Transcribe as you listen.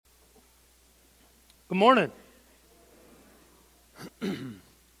Good morning.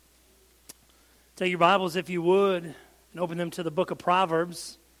 Take your Bibles, if you would, and open them to the book of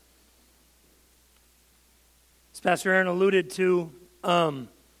Proverbs. As Pastor Aaron alluded to, of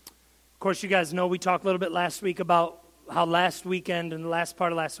course, you guys know we talked a little bit last week about how last weekend and the last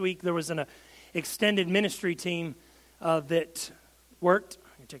part of last week there was an extended ministry team that worked.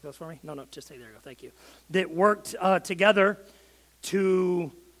 Can you take those for me? No, just stay there. Go. Thank you. That worked together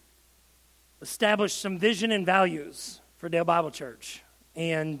to establish some vision and values for Dale Bible Church.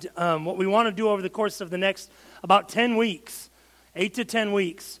 And what we want to do over the course of the next about 10 weeks, 8 to 10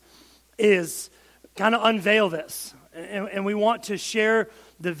 weeks, is kind of unveil this. And we want to share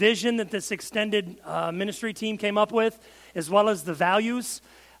the vision that this extended ministry team came up with, as well as the values,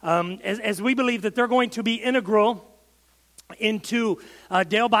 as we believe that they're going to be integral into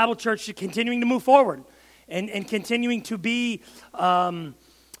Dale Bible Church continuing to move forward and continuing to be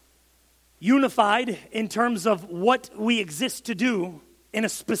unified in terms of what we exist to do in a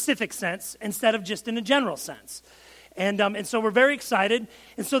specific sense instead of just in a general sense. And so we're very excited.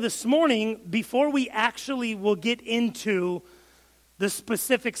 And so this morning, before we actually will get into the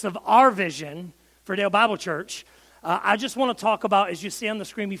specifics of our vision for Dale Bible Church, I just want to talk about, as you see on the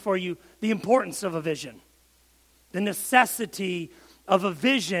screen before you, the importance of a vision. The necessity of a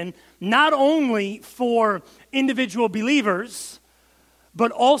vision, not only for individual believers, but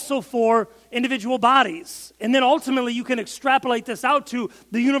also for individual bodies. And then ultimately you can extrapolate this out to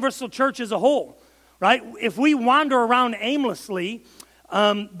the universal church as a whole, right? If we wander around aimlessly,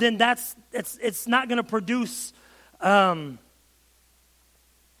 then it's not going to produce the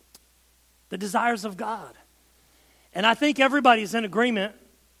desires of God. And I think everybody's in agreement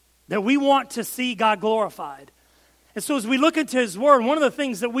that we want to see God glorified. And so as we look into His Word, one of the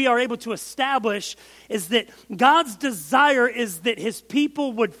things that we are able to establish is that God's desire is that His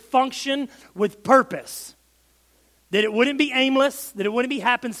people would function with purpose. That it wouldn't be aimless, that it wouldn't be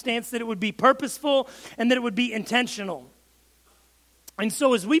happenstance, that it would be purposeful, and that it would be intentional. And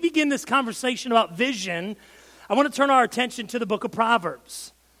so as we begin this conversation about vision, I want to turn our attention to the book of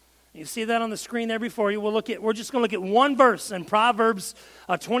Proverbs. You see that on the screen there before you. We're just going to look at one verse in Proverbs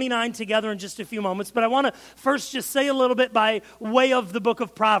 29 together in just a few moments. But I want to first just say a little bit by way of the book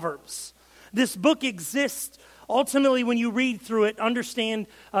of Proverbs. This book exists ultimately when you read through it, understand,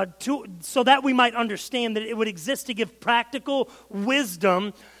 so that we might understand that it would exist to give practical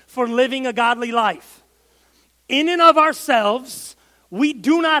wisdom for living a godly life. In and of ourselves, we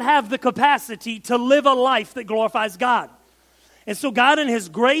do not have the capacity to live a life that glorifies God. And so God in His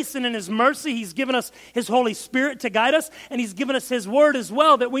grace and in His mercy, He's given us His Holy Spirit to guide us, and He's given us His Word as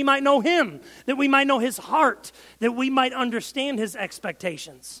well, that we might know Him, that we might know His heart, that we might understand His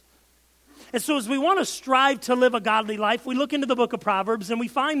expectations. And so as we want to strive to live a godly life, we look into the book of Proverbs, and we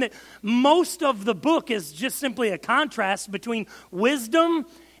find that most of the book is just simply a contrast between wisdom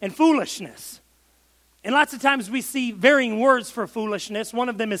and foolishness. And lots of times we see varying words for foolishness. One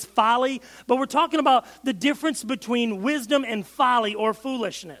of them is folly, but we're talking about the difference between wisdom and folly or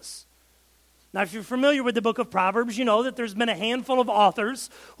foolishness. Now, if you're familiar with the book of Proverbs, you know that there's been a handful of authors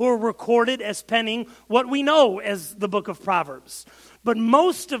who are recorded as penning what we know as the book of Proverbs. But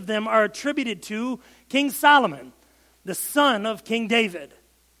most of them are attributed to King Solomon, the son of King David.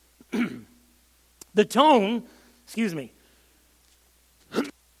 The tone,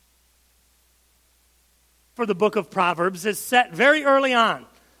 for the book of Proverbs is set very early on.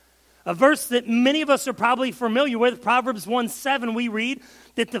 A verse that many of us are probably familiar with, Proverbs 1:7, we read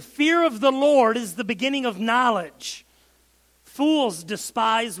that the fear of the Lord is the beginning of knowledge. Fools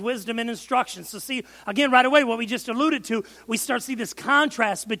despise wisdom and instruction. So see, again, right away, what we just alluded to, we start to see this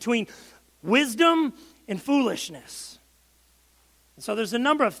contrast between wisdom and foolishness. And so there's a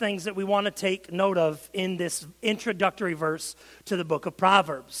number of things that we want to take note of in this introductory verse to the book of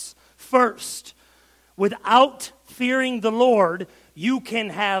Proverbs. First, without fearing the Lord, you can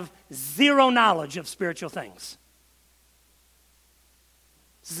have zero knowledge of spiritual things.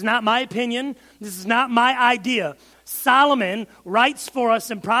 This is not my opinion. This is not my idea. Solomon writes for us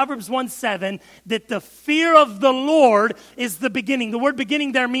in Proverbs 1:7 that the fear of the Lord is the beginning. The word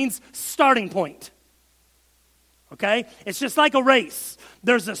beginning there means starting point. Okay? It's just like a race.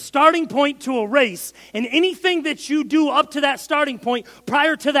 There's a starting point to a race, and anything that you do up to that starting point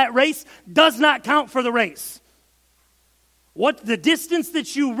prior to that race does not count for the race. What the distance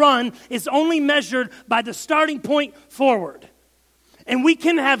that you run is only measured by the starting point forward. And we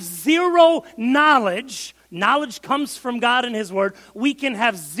can have zero knowledge. Knowledge comes from God and His Word. We can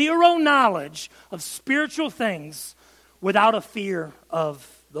have zero knowledge of spiritual things without a fear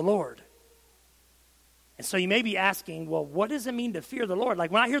of the Lord. And so you may be asking, well, what does it mean to fear the Lord?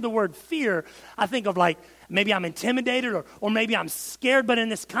 Like when I hear the word fear, I think of like maybe I'm intimidated or maybe I'm scared. But in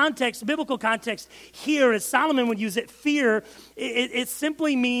this context, biblical context, here as Solomon would use it, fear, it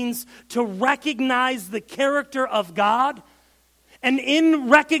simply means to recognize the character of God. And in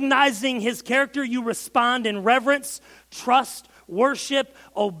recognizing his character, you respond in reverence, trust, worship,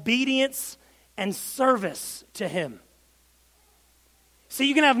 obedience, and service to him. So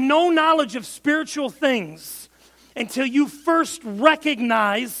you can have no knowledge of spiritual things until you first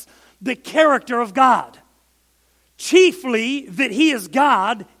recognize the character of God. Chiefly that he is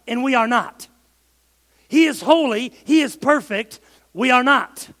God and we are not. He is holy, he is perfect, we are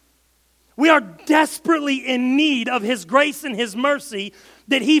not. We are desperately in need of his grace and his mercy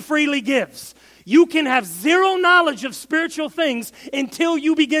that he freely gives. You can have zero knowledge of spiritual things until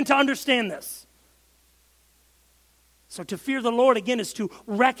you begin to understand this. So to fear the Lord, again, is to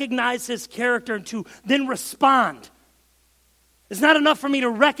recognize his character and to then respond. It's not enough for me to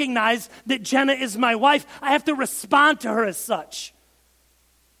recognize that Jenna is my wife. I have to respond to her as such.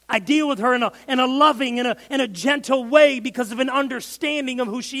 I deal with her in a loving, in a gentle way because of an understanding of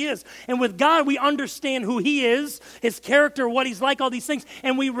who she is. And with God, we understand who he is, his character, what he's like, all these things,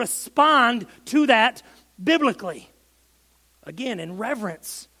 and we respond to that biblically. Again, in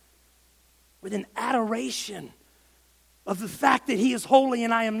reverence, with an adoration of the fact that he is holy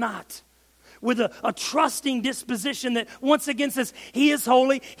and I am not. With a trusting disposition that once again says, he is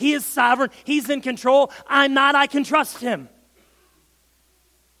holy, he is sovereign, he's in control, I'm not, I can trust him.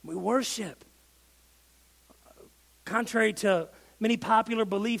 We worship. Contrary to many popular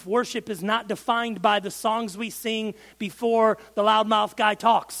belief, worship is not defined by the songs we sing before the loudmouth guy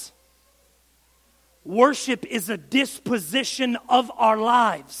talks. Worship is a disposition of our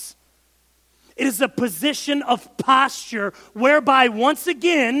lives. It is a position of posture whereby, once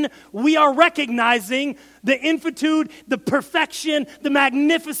again, we are recognizing the infinitude, the perfection, the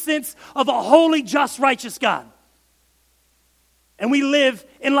magnificence of a holy, just, righteous God. And we live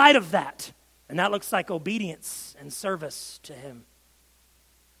in light of that. And that looks like obedience and service to him.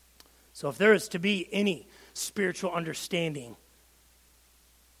 So if there is to be any spiritual understanding,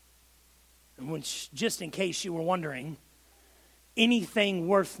 and which, just in case you were wondering, anything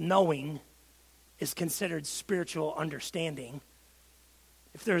worth knowing is considered spiritual understanding.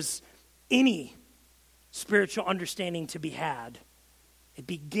 If there's any spiritual understanding to be had, it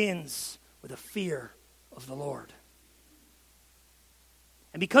begins with a fear of the Lord.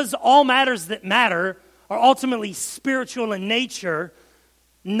 And because all matters that matter are ultimately spiritual in nature,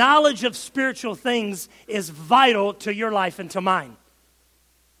 knowledge of spiritual things is vital to your life and to mine.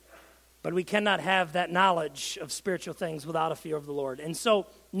 But we cannot have that knowledge of spiritual things without a fear of the Lord. And so,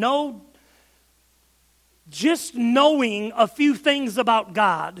 just knowing a few things about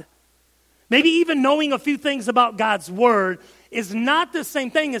God, maybe even knowing a few things about God's word, is not the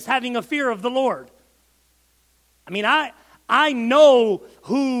same thing as having a fear of the Lord. I mean, I know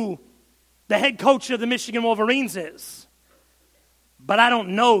who the head coach of the Michigan Wolverines is, but I don't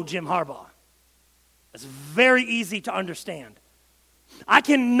know Jim Harbaugh. It's very easy to understand. I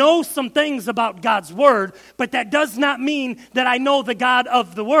can know some things about God's word, but that does not mean that I know the God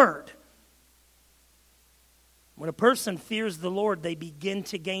of the word. When a person fears the Lord, they begin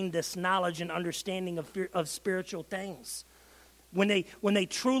to gain this knowledge and understanding of spiritual things. When they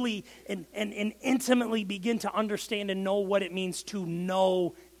truly and intimately begin to understand and know what it means to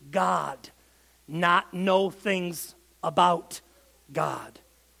know God, not know things about God.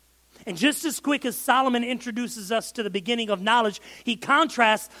 And just as quick as Solomon introduces us to the beginning of knowledge, he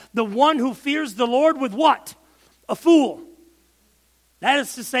contrasts the one who fears the Lord with what? A fool. That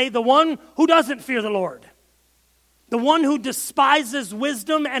is to say, the one who doesn't fear the Lord. The one who despises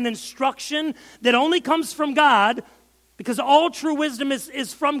wisdom and instruction that only comes from God, because all true wisdom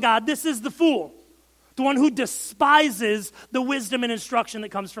is from God. This is the fool. The one who despises the wisdom and instruction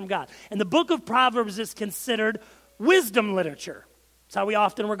that comes from God. And the book of Proverbs is considered wisdom literature. That's how we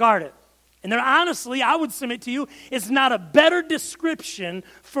often regard it. And there honestly, I would submit to you, is not a better description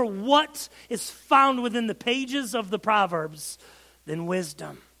for what is found within the pages of the Proverbs than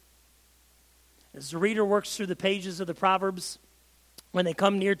wisdom. As the reader works through the pages of the Proverbs, when they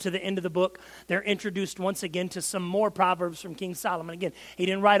come near to the end of the book, they're introduced once again to some more Proverbs from King Solomon. Again, he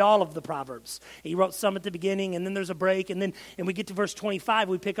didn't write all of the Proverbs. He wrote some at the beginning, and then there's a break, and we get to verse 25.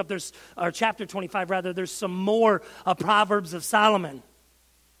 We pick up, or chapter 25 rather, there's some more Proverbs of Solomon.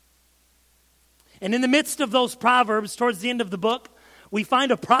 And in the midst of those Proverbs, towards the end of the book, we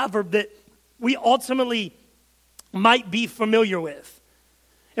find a proverb that we ultimately might be familiar with.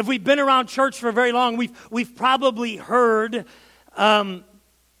 If we've been around church for very long, we've probably heard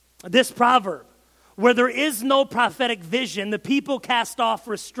this proverb. Where there is no prophetic vision, the people cast off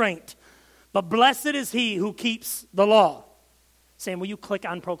restraint. But blessed is he who keeps the law. Sam, will you click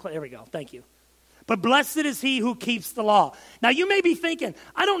on proclaim? There we go. Thank you. But blessed is he who keeps the law. Now you may be thinking,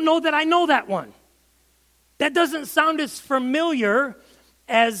 I don't know that I know that one. That doesn't sound as familiar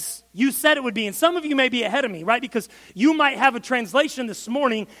as you said it would be. And some of you may be ahead of me, right? Because you might have a translation this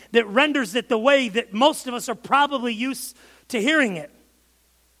morning that renders it the way that most of us are probably used to hearing it.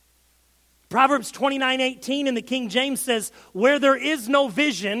 Proverbs 29:18 in the King James says, where there is no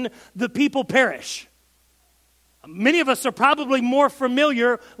vision, the people perish. Many of us are probably more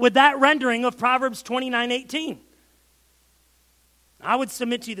familiar with that rendering of Proverbs 29:18. I would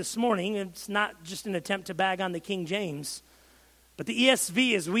submit to you this morning, it's not just an attempt to bag on the King James, but the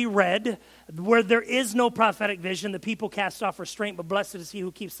ESV, as we read, where there is no prophetic vision, the people cast off restraint, but blessed is he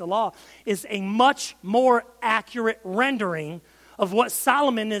who keeps the law, is a much more accurate rendering of what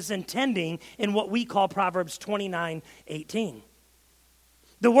Solomon is intending in what we call Proverbs 29:18.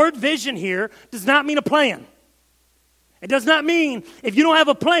 The word vision here does not mean a plan. It does not mean if you don't have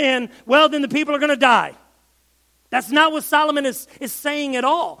a plan, well, then the people are going to die. That's not what Solomon is saying at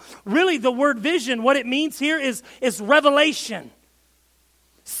all. Really, the word vision, what it means here is revelation,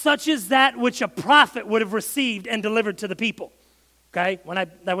 such as that which a prophet would have received and delivered to the people. Okay?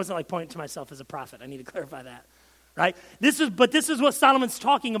 That wasn't like pointing to myself as a prophet. I need to clarify that. Right? This is what Solomon's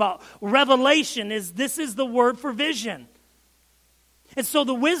talking about. Revelation this is the word for vision. And so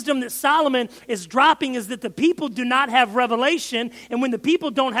the wisdom that Solomon is dropping is that the people do not have revelation, and when the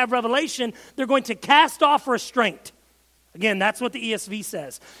people don't have revelation, they're going to cast off restraint. Again, that's what the ESV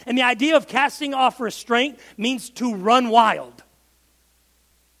says. And the idea of casting off restraint means to run wild.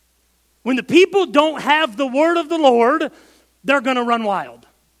 When the people don't have the word of the Lord, they're going to run wild.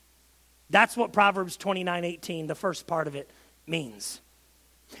 That's what Proverbs 29:18, the first part of it, means.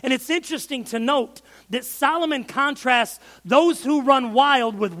 And it's interesting to note that Solomon contrasts those who run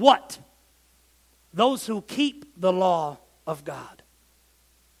wild with what? Those who keep the law of God.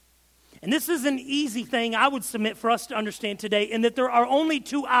 And this is an easy thing I would submit for us to understand today, in that there are only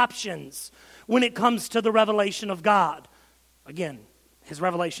two options when it comes to the revelation of God. Again, his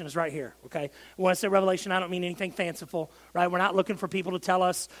revelation is right here, okay? When I say revelation, I don't mean anything fanciful, right? We're not looking for people to tell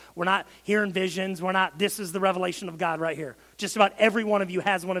us. We're not hearing visions. This is the revelation of God right here. Just about every one of you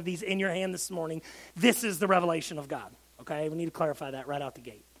has one of these in your hand this morning. This is the revelation of God, okay? We need to clarify that right out the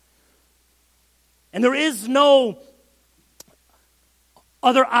gate. And there is no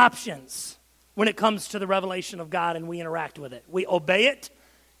other options when it comes to the revelation of God and we interact with it. We obey it,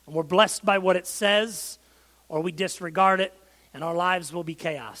 and we're blessed by what it says, or we disregard it, and our lives will be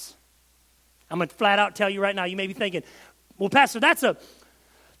chaos. I'm going to flat out tell you right now, you may be thinking, well, Pastor, that's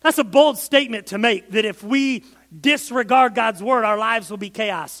a bold statement to make, that if we disregard God's word, our lives will be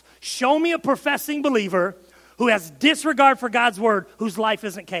chaos. Show me a professing believer who has disregard for God's word, whose life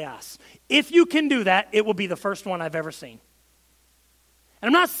isn't chaos. If you can do that, it will be the first one I've ever seen. And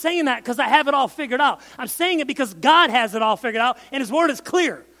I'm not saying that because I have it all figured out. I'm saying it because God has it all figured out, and his word is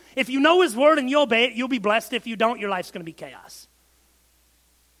clear. If you know his word and you obey it, you'll be blessed. If you don't, your life's going to be chaos.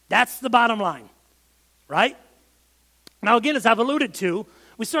 That's the bottom line, right? Now, again, as I've alluded to,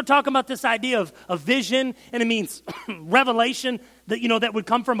 we start talking about this idea of vision, and it means revelation that would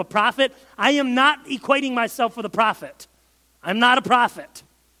come from a prophet. I am not equating myself with a prophet. I'm not a prophet,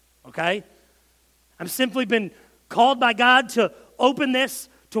 okay? I've simply been called by God to open this,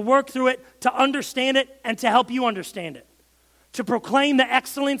 to work through it, to understand it, and to help you understand it. To proclaim the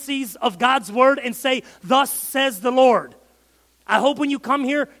excellencies of God's word and say, thus says the Lord. I hope when you come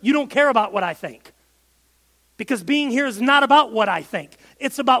here, you don't care about what I think. Because being here is not about what I think.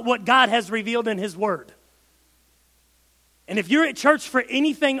 It's about what God has revealed in his word. And if you're at church for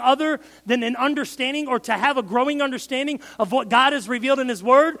anything other than an understanding or to have a growing understanding of what God has revealed in his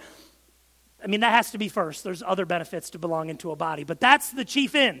word, I mean, that has to be first. There's other benefits to belonging to a body. But that's the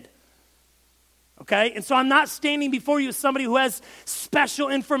chief end. Okay? And so I'm not standing before you as somebody who has special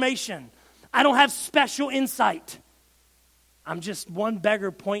information. I don't have special insight. I'm just one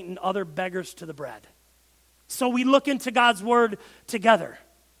beggar pointing other beggars to the bread. So we look into God's word together.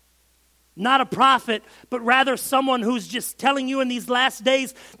 Not a prophet, but rather someone who's just telling you in these last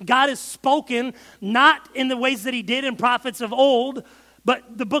days, God has spoken, not in the ways that he did in prophets of old,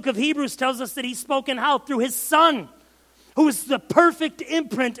 but the book of Hebrews tells us that he's spoken how? Through his Son, who is the perfect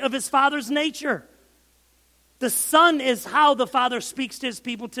imprint of his Father's nature. The Son is how the Father speaks to his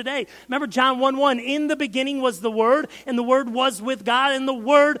people today. Remember John 1:1, in the beginning was the Word, and the Word was with God, and the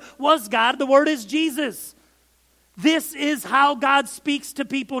Word was God. The Word is Jesus. This is how God speaks to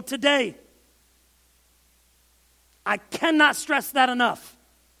people today. I cannot stress that enough.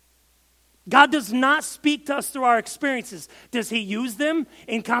 God does not speak to us through our experiences. Does he use them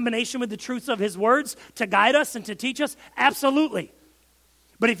in combination with the truths of his words to guide us and to teach us? Absolutely.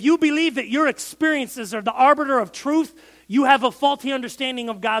 But if you believe that your experiences are the arbiter of truth, you have a faulty understanding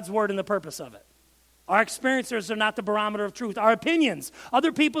of God's word and the purpose of it. Our experiences are not the barometer of truth. Our opinions,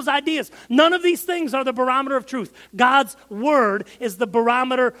 other people's ideas, none of these things are the barometer of truth. God's word is the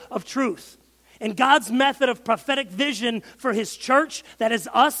barometer of truth. And God's method of prophetic vision for his church, that is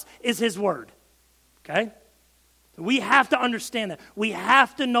us, is his word. Okay? We have to understand that. We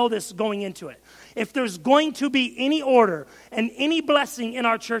have to know this going into it. If there's going to be any order and any blessing in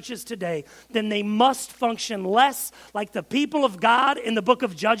our churches today, then they must function less like the people of God in the book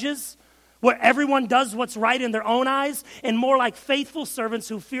of Judges, where everyone does what's right in their own eyes, and more like faithful servants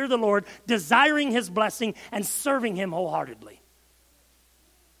who fear the Lord, desiring his blessing and serving him wholeheartedly.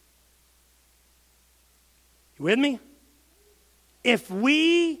 You with me? If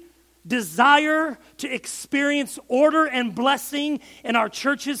we desire to experience order and blessing in our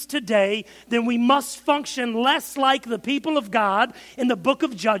churches today, then we must function less like the people of God in the book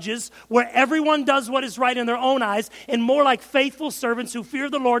of Judges, where everyone does what is right in their own eyes, and more like faithful servants who fear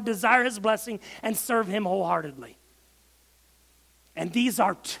the Lord, desire his blessing, and serve him wholeheartedly. And these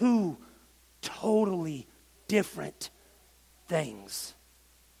are two totally different things.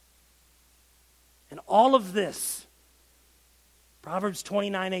 And all of this, Proverbs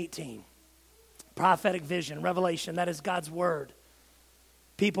 29:18, prophetic vision, revelation, that is God's word.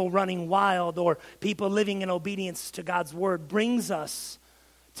 People running wild or people living in obedience to God's word brings us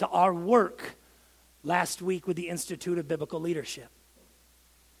to our work last week with the Institute of Biblical Leadership.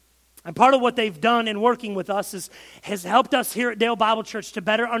 And part of what they've done in working with us has helped us here at Dale Bible Church to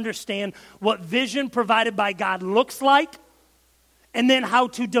better understand what vision provided by God looks like, and then how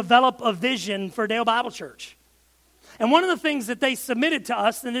to develop a vision for Dale Bible Church. And one of the things that they submitted to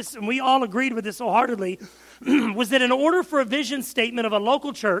us, and we all agreed with this wholeheartedly, was that in order for a vision statement of a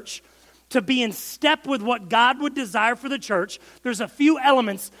local church to be in step with what God would desire for the church, there's a few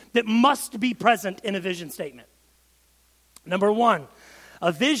elements that must be present in a vision statement. Number one,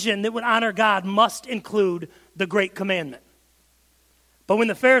 a vision that would honor God must include the Great Commandment. But when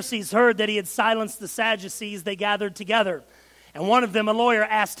the Pharisees heard that he had silenced the Sadducees, they gathered together. And one of them, a lawyer,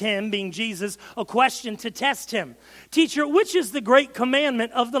 asked him, being Jesus, a question to test him. Teacher, which is the great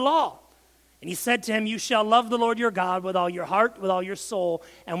commandment of the law? And he said to him, you shall love the Lord your God with all your heart, with all your soul,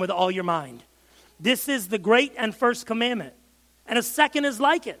 and with all your mind. This is the great and first commandment. And a second is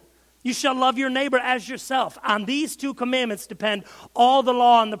like it. You shall love your neighbor as yourself. On these two commandments depend all the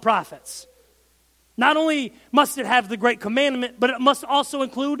law and the prophets. Not only must it have the great commandment, but it must also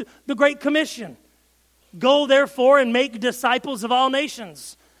include the great commission. Go, therefore, and make disciples of all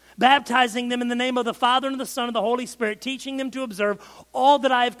nations, baptizing them in the name of the Father and of the Son and of the Holy Spirit, teaching them to observe all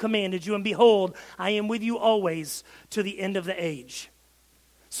that I have commanded you. And behold, I am with you always to the end of the age.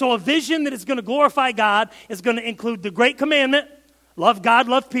 So a vision that is going to glorify God is going to include the great commandment, love God,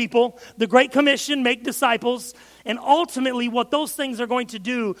 love people, the great commission, make disciples, and ultimately what those things are going to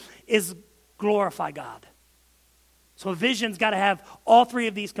do is glorify God. So a vision's got to have all three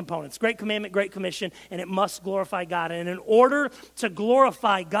of these components, great commandment, great commission, and it must glorify God. And in order to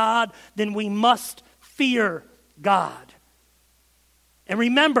glorify God, then we must fear God. And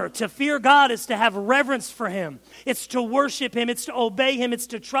remember, to fear God is to have reverence for him. It's to worship him. It's to obey him. It's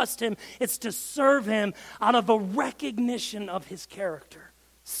to trust him. It's to serve him out of a recognition of his character,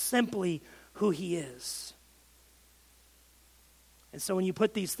 simply who he is. And so when you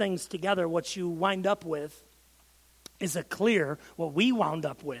put these things together, what you wind up with is what we wound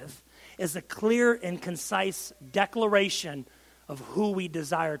up with is a clear and concise declaration of who we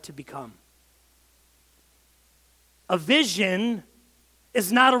desire to become. A vision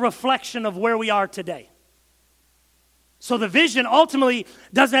is not a reflection of where we are today. So the vision ultimately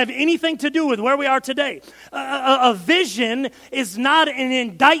doesn't have anything to do with where we are today. A vision is not an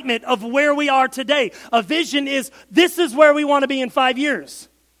indictment of where we are today. A vision is, this is where we want to be in 5 years.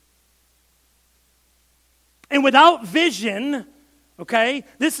 And without vision, okay,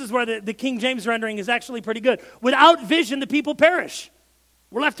 this is where the King James rendering is actually pretty good. Without vision, the people perish.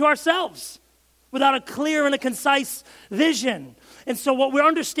 We're left to ourselves without a clear and a concise vision. And so what we're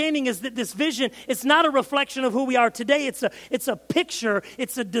understanding is that this vision, it's not a reflection of who we are today. It's a picture,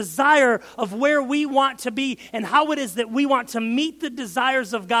 it's a desire of where we want to be and how it is that we want to meet the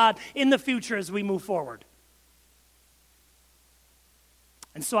desires of God in the future as we move forward.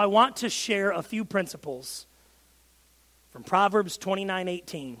 And so I want to share a few principles from Proverbs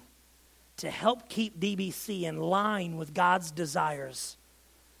 29:18 to help keep DBC in line with God's desires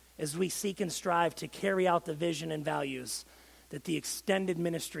as we seek and strive to carry out the vision and values that the extended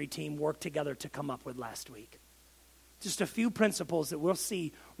ministry team worked together to come up with last week. Just a few principles that we'll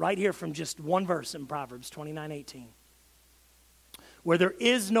see right here from just one verse in Proverbs 29:18. Where there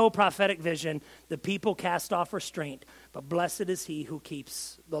is no prophetic vision, the people cast off restraint, but blessed is he who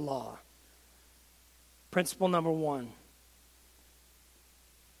keeps the law. Principle number 1.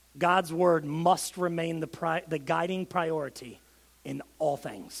 God's word must remain the guiding priority in all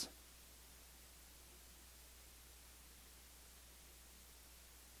things.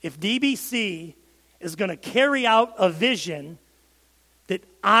 If DBC is going to carry out a vision that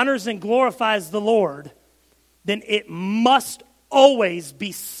honors and glorifies the Lord, then it must always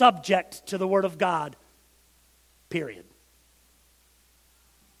be subject to the Word of God, period.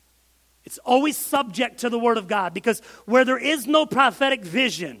 It's always subject to the Word of God, because where there is no prophetic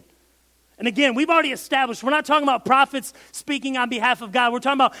vision, and again, we've already established, we're not talking about prophets speaking on behalf of God. We're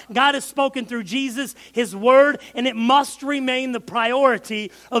talking about God has spoken through Jesus, His Word, and it must remain the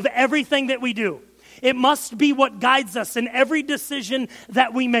priority of everything that we do. It must be what guides us in every decision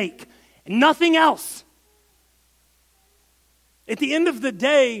that we make. Nothing else. At the end of the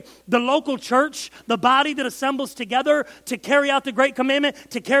day, the local church, the body that assembles together to carry out the Great Commandment,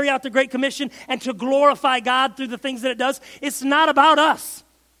 to carry out the Great Commission, and to glorify God through the things that it does, it's not about us.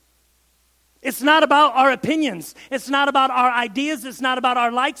 It's not about our opinions. It's not about our ideas. It's not about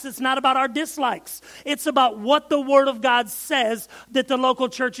our likes. It's not about our dislikes. It's about what the Word of God says that the local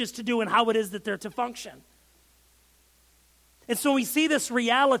church is to do and how it is that they're to function. And so we see this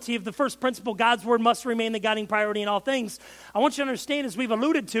reality of the first principle, God's Word must remain the guiding priority in all things. I want you to understand, as we've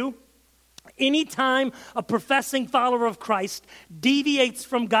alluded to, anytime a professing follower of Christ deviates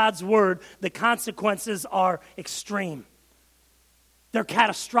from God's Word, the consequences are extreme. They're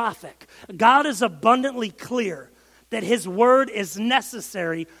catastrophic. God is abundantly clear that His Word is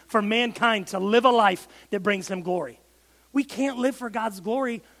necessary for mankind to live a life that brings Him glory. We can't live for God's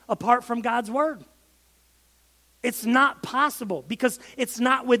glory apart from God's Word. It's not possible because it's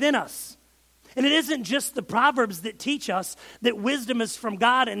not within us. And it isn't just the Proverbs that teach us that wisdom is from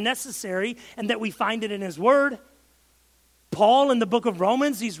God and necessary and that we find it in His Word. Paul in the book of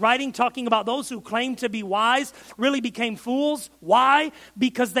Romans, he's writing talking about those who claim to be wise really became fools. Why?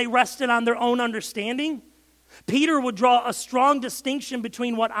 Because they rested on their own understanding. Peter would draw a strong distinction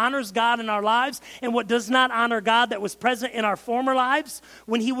between what honors God in our lives and what does not honor God that was present in our former lives,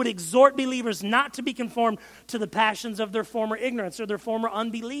 when he would exhort believers not to be conformed to the passions of their former ignorance or their former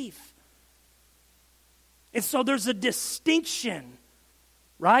unbelief. And so there's a distinction,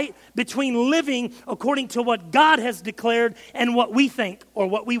 right, between living according to what God has declared and what we think or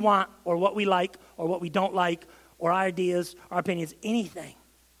what we want or what we like or what we don't like or our ideas, our opinions, anything.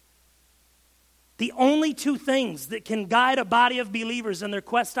 The only two things that can guide a body of believers in their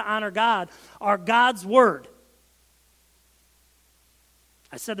quest to honor God are God's Word.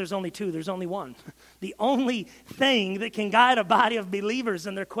 I said there's only two, there's only one. The only thing that can guide a body of believers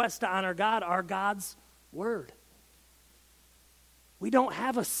in their quest to honor God are God's Word. We don't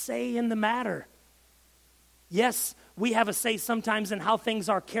have a say in the matter. Yes, we have a say sometimes in how things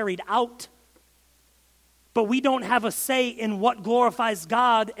are carried out, but we don't have a say in what glorifies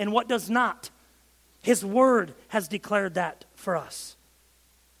God and what does not. His Word has declared that for us.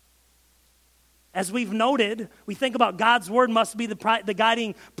 As we've noted, we think about God's Word must be the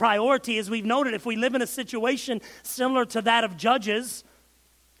guiding priority. As we've noted, if we live in a situation similar to that of Judges,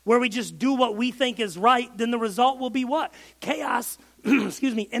 where we just do what we think is right, then the result will be what? Chaos, and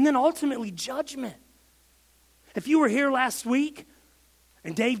then ultimately judgment. If you were here last week,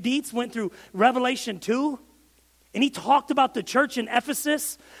 and Dave Dietz went through Revelation 2, and he talked about the church in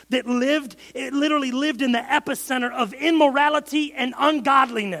Ephesus that literally lived in the epicenter of immorality and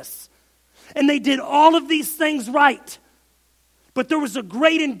ungodliness. And they did all of these things right. But there was a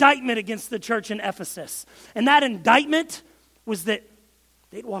great indictment against the church in Ephesus. And that indictment was that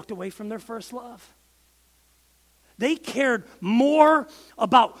they'd walked away from their first love. They cared more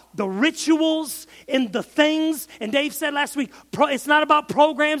about the rituals and the things. And Dave said last week, it's not about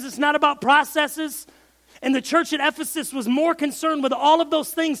programs, it's not about processes. And the church at Ephesus was more concerned with all of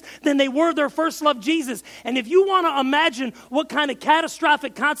those things than they were their first love, Jesus. And if you want to imagine what kind of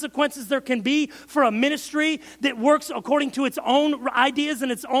catastrophic consequences there can be for a ministry that works according to its own ideas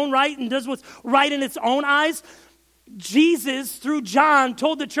and its own right and does what's right in its own eyes, Jesus, through John,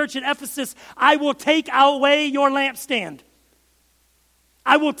 told the church at Ephesus, I will take away your lampstand.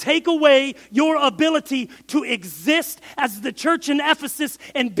 I will take away your ability to exist as the church in Ephesus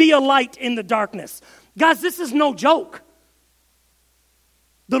and be a light in the darkness. Guys, this is no joke.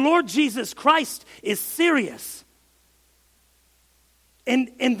 The Lord Jesus Christ is serious.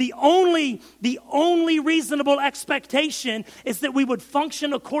 And the only reasonable expectation is that we would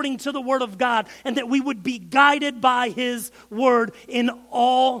function according to the Word of God and that we would be guided by His Word in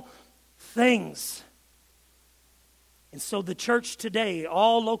all things. And so the church today,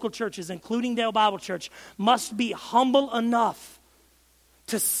 all local churches, including Dale Bible Church, must be humble enough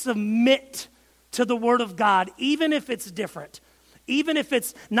to submit to the Word of God, even if it's different. Even if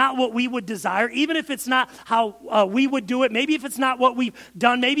it's not what we would desire, even if it's not how we would do it, maybe if it's not what we've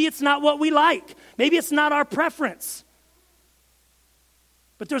done, maybe it's not what we like, maybe it's not our preference.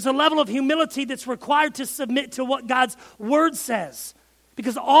 But there's a level of humility that's required to submit to what God's Word says.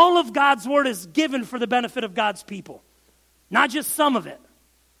 Because all of God's Word is given for the benefit of God's people, not just some of it.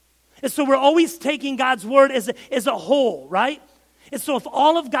 And so we're always taking God's Word as a whole, right? And so if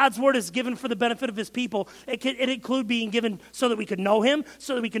all of God's Word is given for the benefit of His people, it include being given so that we could know Him,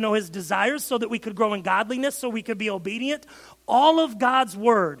 so that we could know His desires, so that we could grow in godliness, so we could be obedient. All of God's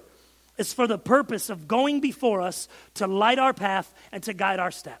Word is for the purpose of going before us to light our path and to guide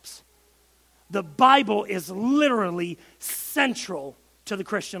our steps. The Bible is literally central to the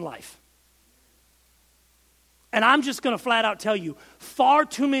Christian life. And I'm just going to flat out tell you, far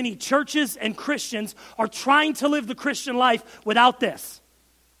too many churches and Christians are trying to live the Christian life without this.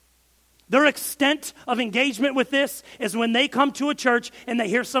 Their extent of engagement with this is when they come to a church and they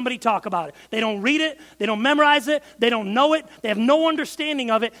hear somebody talk about it. They don't read it, they don't memorize it, they don't know it, they have no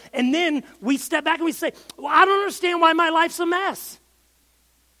understanding of it. And then we step back and we say, well, I don't understand why my life's a mess.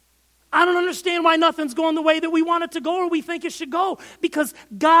 I don't understand why nothing's going the way that we want it to go or we think it should go. Because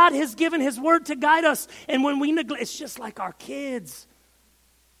God has given His Word to guide us. And when we neglect, it's just like our kids.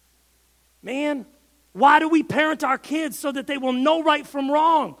 Man, why do we parent our kids? So that they will know right from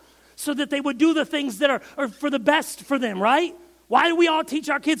wrong. So that they would do the things that are for the best for them, right? Why do we all teach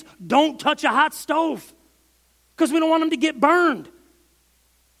our kids, don't touch a hot stove? Because we don't want them to get burned.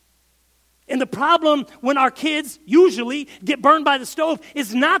 And the problem when our kids usually get burned by the stove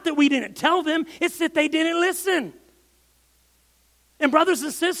is not that we didn't tell them, it's that they didn't listen. And brothers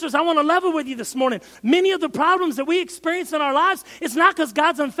and sisters, I want to level with you this morning. Many of the problems that we experience in our lives, it's not because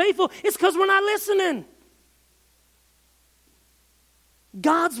God's unfaithful, it's because we're not listening.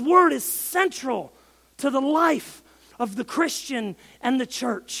 God's Word is central to the life of the Christian and the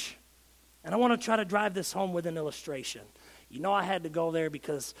church. And I want to try to drive this home with an illustration. You know I had to go there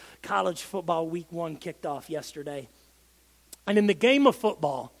because college football week 1 kicked off yesterday. And in the game of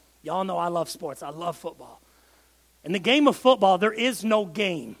football, y'all know I love sports. I love football. In the game of football, there is no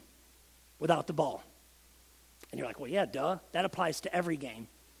game without the ball. And you're like, well, yeah, duh. That applies to every game.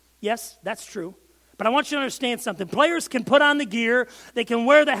 Yes, that's true. But I want you to understand something. Players can put on the gear, they can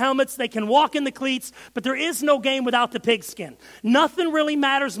wear the helmets, they can walk in the cleats, but there is no game without the pigskin. Nothing really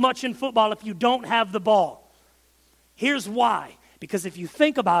matters much in football if you don't have the ball. Here's why. Because if you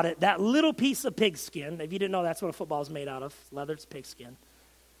think about it, that little piece of pigskin, if you didn't know that's what a football is made out of, leather, it's pigskin,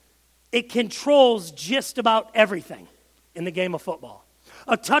 it controls just about everything in the game of football.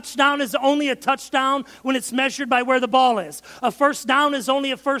 A touchdown is only a touchdown when it's measured by where the ball is. A first down is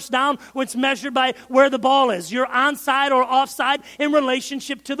only a first down when it's measured by where the ball is. You're onside or offside in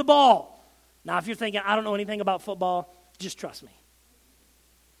relationship to the ball. Now, if you're thinking, I don't know anything about football, just trust me.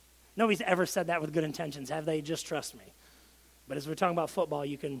 Nobody's ever said that with good intentions, have they? Just trust me. But as we're talking about football,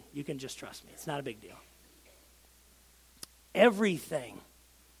 you can just trust me. It's not a big deal. Everything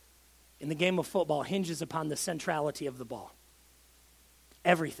in the game of football hinges upon the centrality of the ball.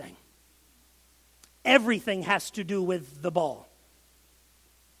 Everything. Everything has to do with the ball.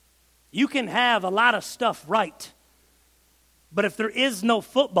 You can have a lot of stuff right, but if there is no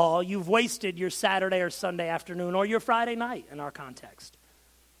football, you've wasted your Saturday or Sunday afternoon or your Friday night in our context.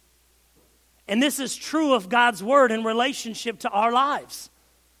 And this is true of God's Word in relationship to our lives.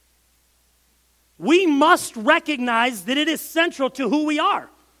 We must recognize that it is central to who we are.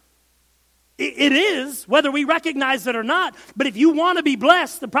 It is, whether we recognize it or not. But if you want to be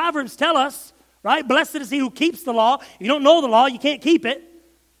blessed, the Proverbs tell us, right? Blessed is he who keeps the law. If you don't know the law, you can't keep it.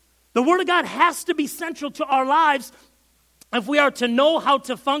 The Word of God has to be central to our lives if we are to know how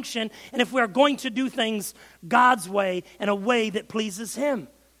to function and if we are going to do things God's way in a way that pleases Him.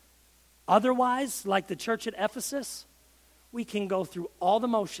 Otherwise, like the church at Ephesus, we can go through all the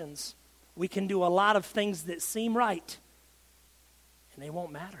motions. We can do a lot of things that seem right, and they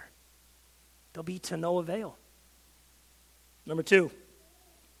won't matter. They'll be to no avail. Number 2,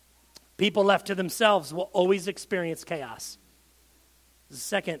 people left to themselves will always experience chaos. This is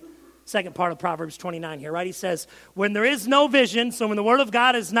the second part of Proverbs 29 here, right? He says, when there is no vision, so when the Word of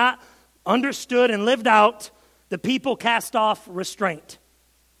God is not understood and lived out, the people cast off restraint.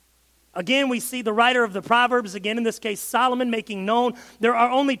 Again, we see the writer of the Proverbs, again in this case Solomon, making known there are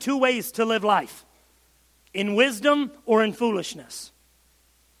only two ways to live life: in wisdom or in foolishness.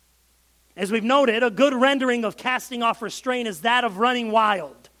 As we've noted, a good rendering of casting off restraint is that of running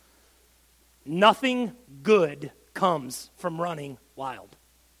wild. Nothing good comes from running wild.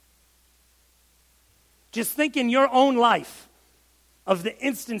 Just think in your own life of the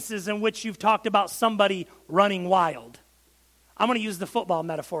instances in which you've talked about somebody running wild. I'm going to use the football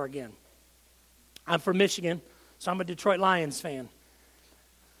metaphor again. I'm from Michigan, so I'm a Detroit Lions fan.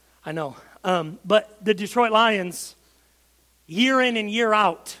 I know. But the Detroit Lions, year in and year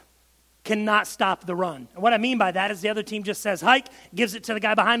out, cannot stop the run. And what I mean by that is the other team just says hike, gives it to the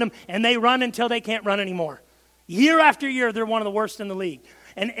guy behind them, and they run until they can't run anymore. Year after year, they're one of the worst in the league.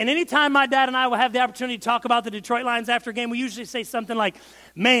 And anytime my dad and I will have the opportunity to talk about the Detroit Lions after a game, we usually say something like,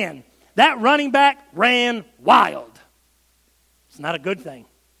 man, that running back ran wild. It's not a good thing.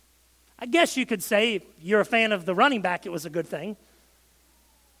 I guess you could say if you're a fan of the running back, it was a good thing.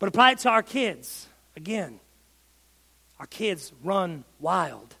 But apply it to our kids. Again, our kids run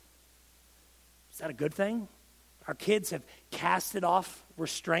wild. Is that a good thing? Our kids have casted off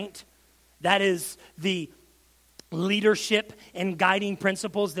restraint. That is the leadership and guiding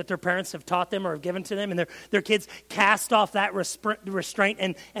principles that their parents have taught them or have given to them, and their kids cast off that restraint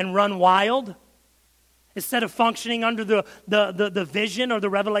and run wild instead of functioning under the vision or the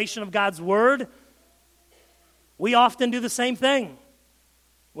revelation of God's word. We often do the same thing.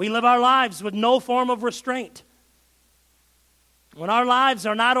 We live our lives with no form of restraint. When our lives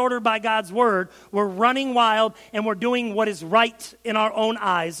are not ordered by God's word, we're running wild and we're doing what is right in our own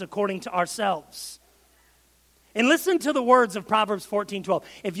eyes according to ourselves. And listen to the words of Proverbs 14:12.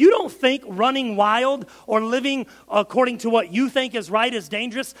 If you don't think running wild or living according to what you think is right is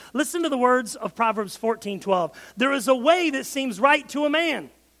dangerous, listen to the words of Proverbs 14:12. There is a way that seems right to a man,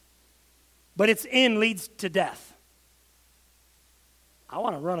 but its end leads to death. I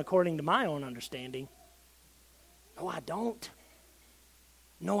want to run according to my own understanding. No, I don't.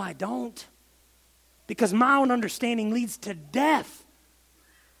 No, I don't. Because my own understanding leads to death.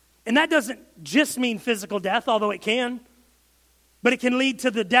 And that doesn't just mean physical death, although it can. But it can lead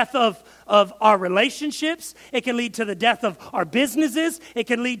to the death of our relationships. It can lead to the death of our businesses. It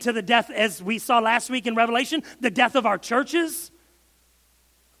can lead to the death, as we saw last week in Revelation, the death of our churches.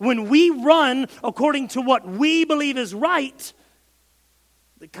 When we run according to what we believe is right,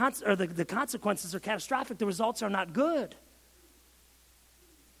 the consequences are catastrophic. The results are not good.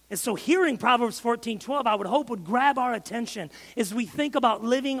 And so hearing Proverbs 14:12, I would hope would grab our attention as we think about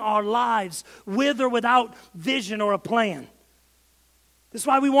living our lives with or without vision or a plan. This is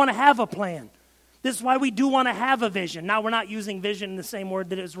why we want to have a plan. This is why we do want to have a vision. Now, we're not using vision in the same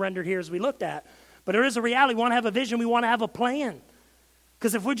word that is rendered here as we looked at. But there is a reality. We want to have a vision. We want to have a plan.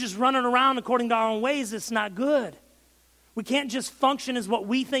 Because if we're just running around according to our own ways, it's not good. We can't just function as what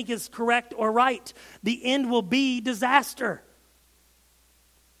we think is correct or right. The end will be disaster.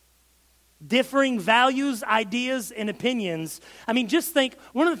 Differing values, ideas, and opinions. I mean, just think,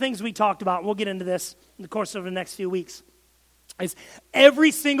 one of the things we talked about, and we'll get into this in the course of the next few weeks, is every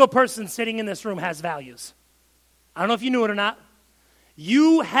single person sitting in this room has values. I don't know if you knew it or not.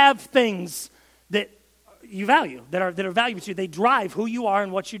 You have things that you value, that are valuable to you. They drive who you are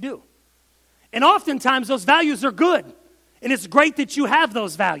and what you do. And oftentimes those values are good. And it's great that you have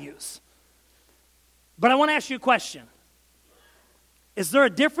those values. But I want to ask you a question. Is there a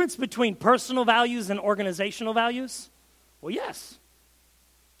difference between personal values and organizational values? Well, yes.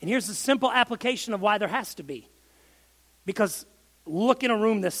 And here's a simple application of why there has to be. Because look in a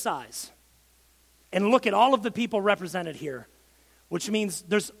room this size and look at all of the people represented here, which means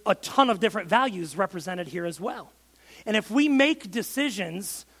there's a ton of different values represented here as well. And if we make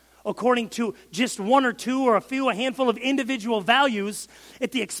decisions according to just one or two or a handful of individual values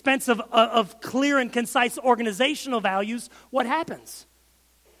at the expense of clear and concise organizational values, what happens?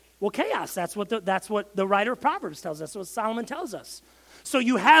 Well, chaos. That's what the writer of Proverbs tells us. That's what Solomon tells us. So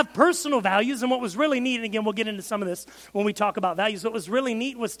you have personal values, and what was really neat, and again, we'll get into some of this when we talk about values, what was really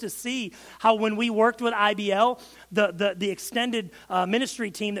neat was to see how when we worked with IBL, the extended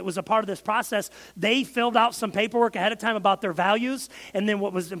ministry team that was a part of this process, they filled out some paperwork ahead of time about their values, and then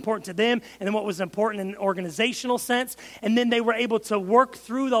what was important to them, and then what was important in an organizational sense, and then they were able to work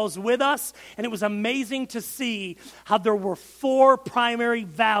through those with us, and it was amazing to see how there were 4 primary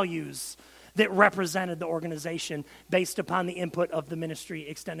values that represented the organization based upon the input of the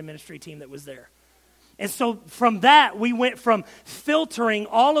extended ministry team that was there. And so from that, we went from filtering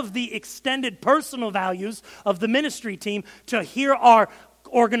all of the extended personal values of the ministry team to here are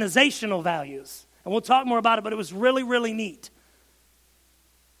organizational values. And we'll talk more about it, but it was really, really neat.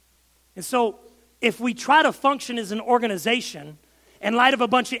 And so if we try to function as an organization in light of a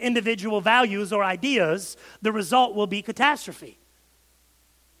bunch of individual values or ideas, the result will be catastrophe.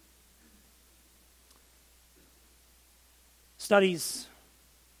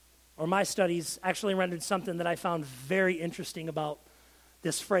 My studies actually rendered something that I found very interesting about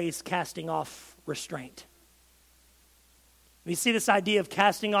this phrase, casting off restraint. We see this idea of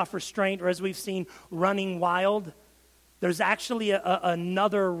casting off restraint, or as we've seen, running wild. There's actually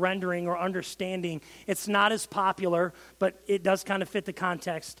another rendering or understanding. It's not as popular, but it does kind of fit the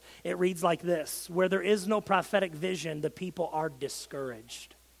context. It reads like this: where there is no prophetic vision, the people are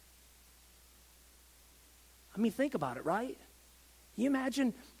discouraged. I mean, think about it, right? Can you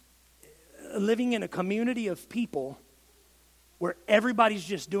imagine living in a community of people where everybody's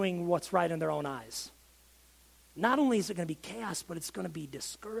just doing what's right in their own eyes? Not only is it going to be chaos, but it's going to be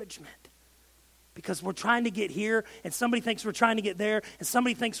discouragement. Because we're trying to get here, and somebody thinks we're trying to get there, and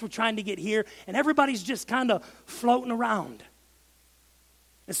somebody thinks we're trying to get here, and everybody's just kind of floating around.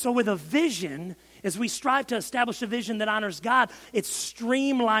 And so with a vision, as we strive to establish a vision that honors God, it's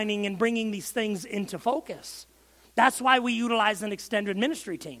streamlining and bringing these things into focus. That's why we utilize an extended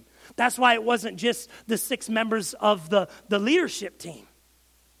ministry team. That's why it wasn't just the 6 members of the leadership team.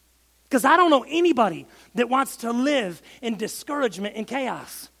 Because I don't know anybody that wants to live in discouragement and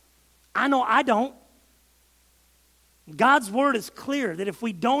chaos. I know I don't. God's word is clear that if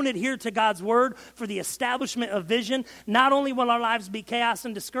we don't adhere to God's word for the establishment of vision, not only will our lives be chaos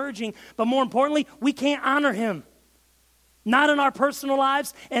and discouraging, but more importantly, we can't honor him. Not in our personal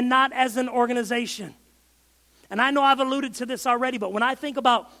lives and not as an organization. And I know I've alluded to this already, but when I think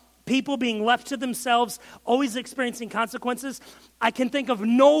about people being left to themselves, always experiencing consequences, I can think of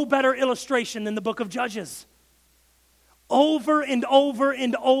no better illustration than the book of Judges. Over and over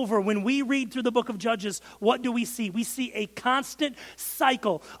and over, when we read through the book of Judges, what do we see? We see a constant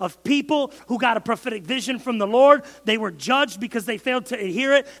cycle of people who got a prophetic vision from the Lord. They were judged because they failed to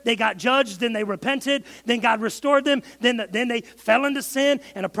adhere it. They got judged, then they repented, then God restored them, then they fell into sin,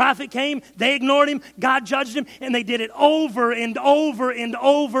 and a prophet came, they ignored him, God judged him, and they did it over and over and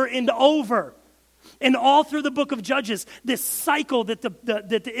over and over. And all through the book of Judges, this cycle that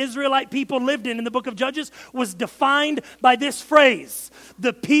the Israelite people lived in the book of Judges was defined by this phrase: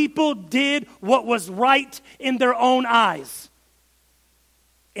 the people did what was right in their own eyes.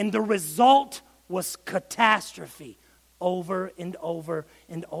 And the result was catastrophe over and over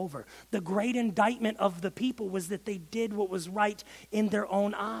and over. The great indictment of the people was that they did what was right in their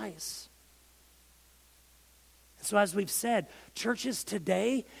own eyes. So as we've said, churches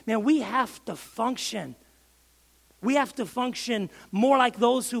today, man, we have to function. We have to function more like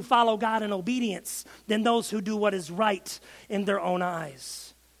those who follow God in obedience than those who do what is right in their own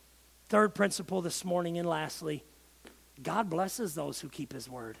eyes. Third principle this morning, and lastly, God blesses those who keep his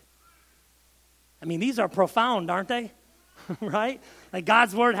word. I mean, these are profound, aren't they? Right? Like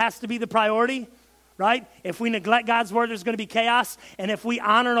God's word has to be the priority, right? If we neglect God's word, there's going to be chaos. And if we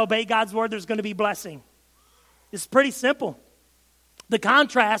honor and obey God's word, there's going to be blessing. It's pretty simple. The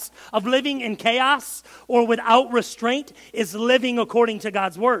contrast of living in chaos or without restraint is living according to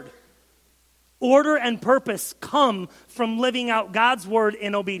God's word. Order and purpose come from living out God's word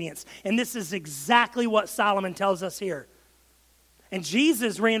in obedience. And this is exactly what Solomon tells us here. And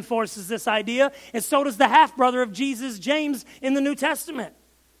Jesus reinforces this idea, and so does the half-brother of Jesus, James, in the New Testament.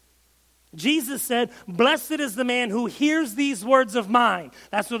 Jesus said, "Blessed is the man who hears these words of mine."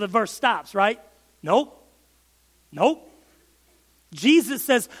 That's where the verse stops, right? Nope. Jesus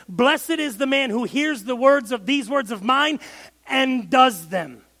says, "Blessed is the man who hears these words of mine and does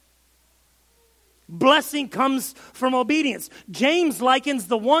them." Blessing comes from obedience. James likens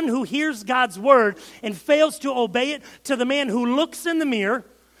the one who hears God's word and fails to obey it to the man who looks in the mirror,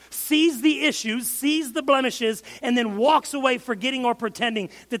 sees the issues, sees the blemishes, and then walks away forgetting or pretending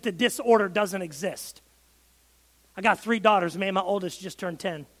that the disorder doesn't exist. I got 3 daughters. Man, my oldest just turned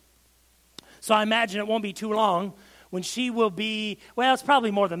 10. So I imagine it won't be too long when she will be, well, it's probably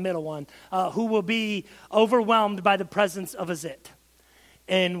more the middle one, who will be overwhelmed by the presence of a zit.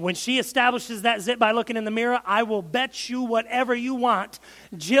 And when she establishes that zit by looking in the mirror, I will bet you whatever you want,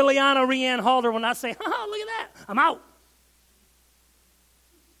 Jilliana Rianne Halder will not say, "Oh, look at that, I'm out."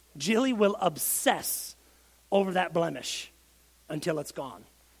 Jilly will obsess over that blemish until it's gone.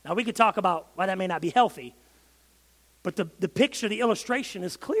 Now, we could talk about why that may not be healthy, but the picture, the illustration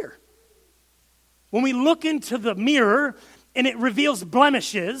is clear. When we look into the mirror and it reveals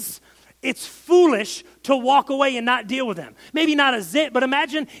blemishes, it's foolish to walk away and not deal with them. Maybe not a zit, but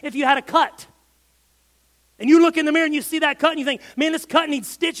imagine if you had a cut. And you look in the mirror and you see that cut and you think, "Man, this cut needs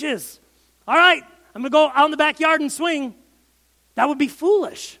stitches. All right, I'm going to go out in the backyard and swing." That would be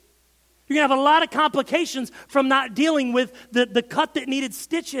foolish. You're going to have a lot of complications from not dealing with the cut that needed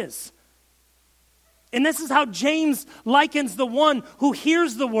stitches. And this is how James likens the one who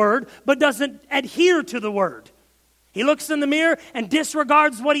hears the word but doesn't adhere to the word. He looks in the mirror and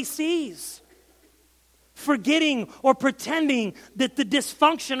disregards what he sees, forgetting or pretending that the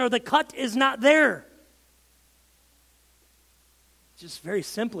dysfunction or the cut is not there. Just very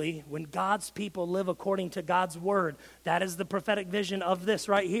simply, when God's people live according to God's word, that is the prophetic vision of this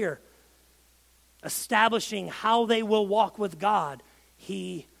right here. Establishing how they will walk with God,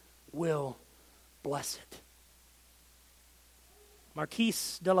 he will bless it. Marquis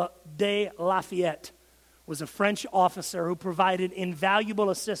de Lafayette was a French officer who provided invaluable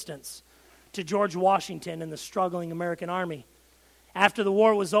assistance to George Washington and the struggling American army. After the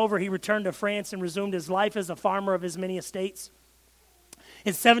war was over, he returned to France and resumed his life as a farmer of his many estates.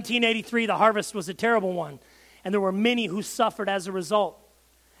 In 1783, the harvest was a terrible one, and there were many who suffered as a result.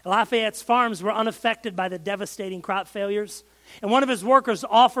 Lafayette's farms were unaffected by the devastating crop failures, and one of his workers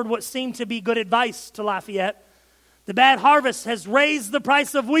offered what seemed to be good advice to Lafayette. The bad harvest has raised the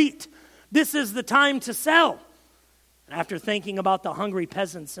price of wheat. This is the time to sell. And after thinking about the hungry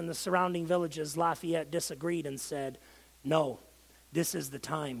peasants in the surrounding villages, Lafayette disagreed and said, "No, this is the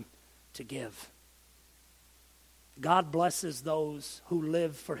time to give." God blesses those who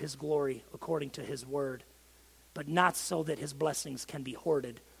live for his glory according to his word, but not so that his blessings can be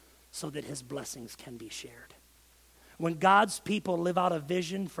hoarded, so that his blessings can be shared. When God's people live out a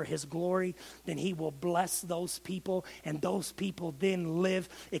vision for his glory, then he will bless those people, and those people then live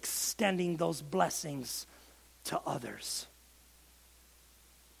extending those blessings to others.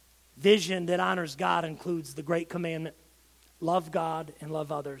 Vision that honors God includes the great commandment, love God and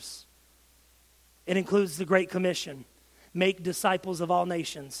love others. It includes the Great Commission, make disciples of all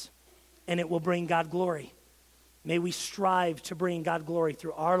nations, and it will bring God glory. May we strive to bring God glory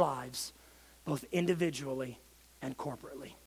through our lives, both individually and corporately.